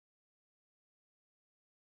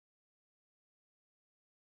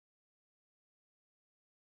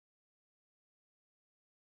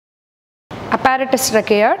apparatus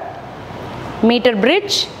required, meter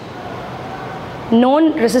bridge,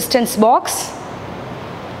 known resistance box,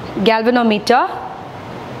 galvanometer,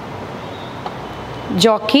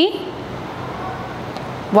 jockey,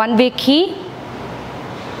 one-way key,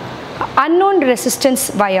 unknown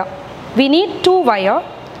resistance wire. We need 2 wire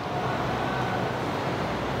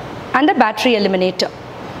and a battery eliminator.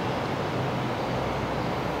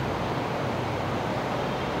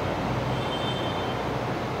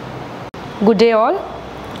 Good day all.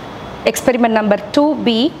 Experiment number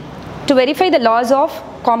 2B, to verify the laws of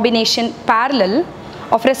combination parallel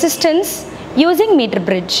of resistance using meter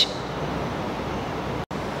bridge.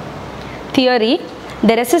 Theory: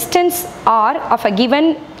 the resistance R of a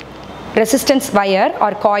given resistance wire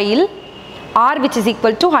or coil R, which is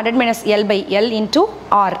equal to 100 minus L by L into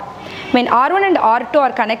R. When R1 and R2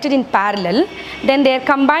 are connected in parallel, then their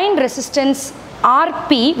combined resistance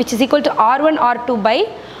Rp, which is equal to R1 R2 by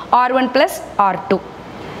R1 plus R2.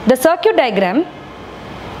 The circuit diagram,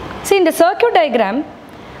 see in the circuit diagram,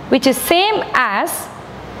 which is same as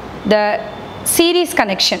the series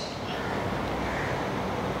connection.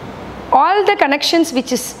 All the connections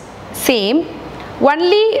which is same,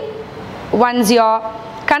 only once you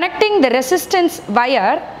are connecting the resistance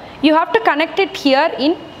wire, you have to connect it here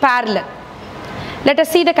in parallel. Let us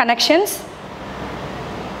see the connections.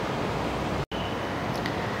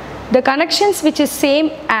 The connections which is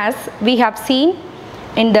same as we have seen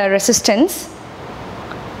in the resistance,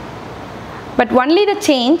 but only the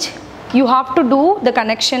change you have to do the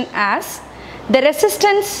connection as the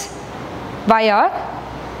resistance wire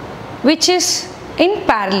which is in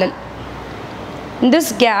parallel. In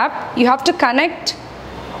this gap you have to connect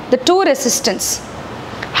the 2 resistance.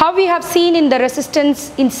 How we have seen in the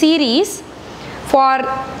resistance in series, for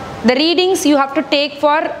the readings you have to take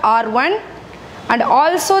for R1 and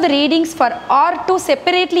also the readings for R2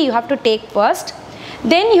 separately you have to take first.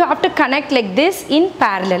 Then you have to connect like this in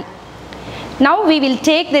parallel. Now we will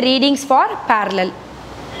take the readings for parallel.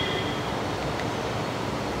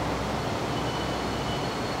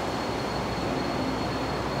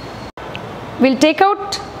 We'll take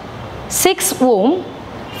out 6 ohm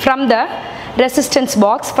from the resistance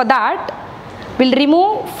box. For that we'll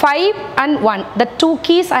remove 5 and 1. The 2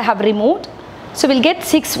 keys I have removed. So we'll get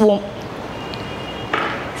 6 ohm.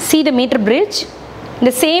 See the meter bridge. In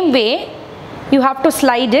the same way you have to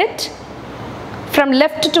slide it from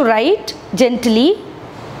left to right gently.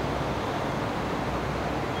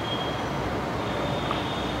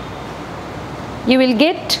 You will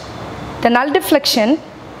get the null deflection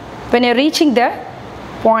when you are reaching the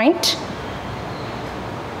point.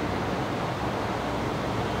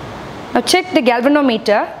 Now check the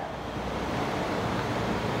galvanometer.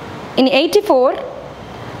 In 84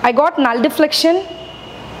 I got null deflection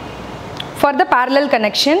for the parallel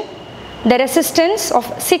connection, the resistance of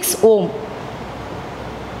 6 ohm.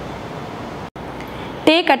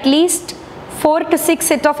 Take at least 4 to 6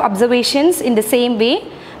 set of observations in the same way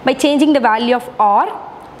by changing the value of R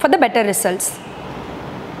for the better results.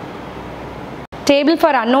 Table for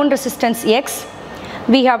unknown resistance X.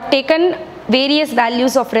 We have taken various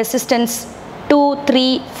values of resistance 2,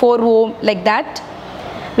 3, 4 ohm like that.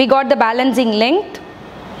 We got the balancing length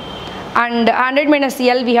and 100 minus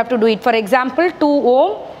L we have to do it. For example 2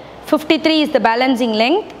 ohm, 53 is the balancing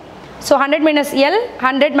length. So 100 minus L,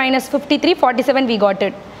 100 minus 53, 47 we got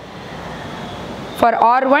it. For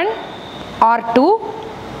R1, R2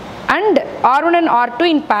 and R1 and R2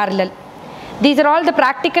 in parallel. These are all the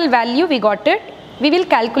practical value we got it. We will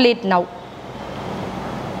calculate now.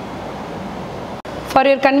 For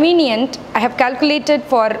your convenience, I have calculated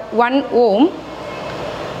for 1 ohm,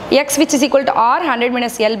 X which is equal to R, 100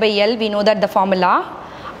 minus L by L, we know that the formula.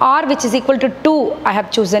 R which is equal to 2 I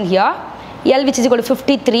have chosen here. L which is equal to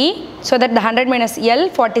 53, so that the 100 minus L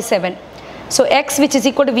 47. So X which is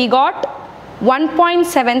equal to, we got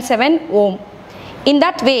 1.77 ohm. In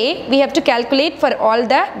that way we have to calculate for all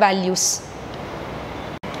the values.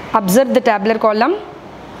 Observe the tabular column.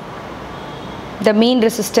 The mean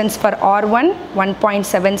resistance for R1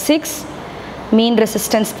 1.76, mean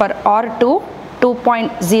resistance for R2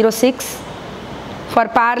 2.06. For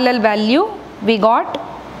parallel value we got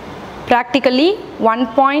practically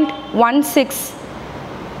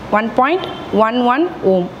 1.11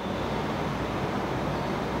 ohm.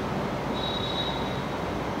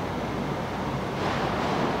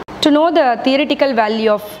 To know the theoretical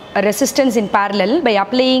value of a resistance in parallel by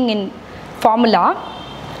applying in formula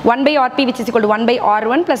 1 by Rp which is equal to 1 by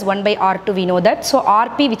R1 plus 1 by R2, we know that. So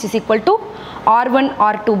Rp which is equal to R1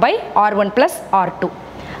 R2 by R1 plus R2.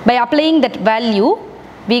 By applying that value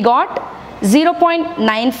we got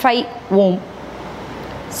 0.95 ohm.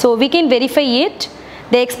 So we can verify it.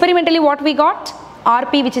 The experimentally what we got?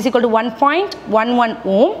 Rp which is equal to 1.11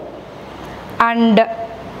 ohm and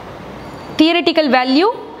theoretical value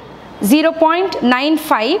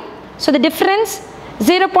 0.95. So the difference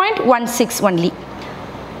 0.16 only.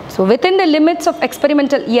 So within the limits of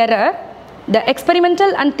experimental error, the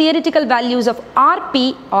experimental and theoretical values of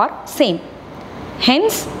Rp are same.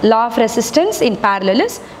 Hence, law of resistance in parallel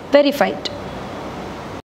is verified.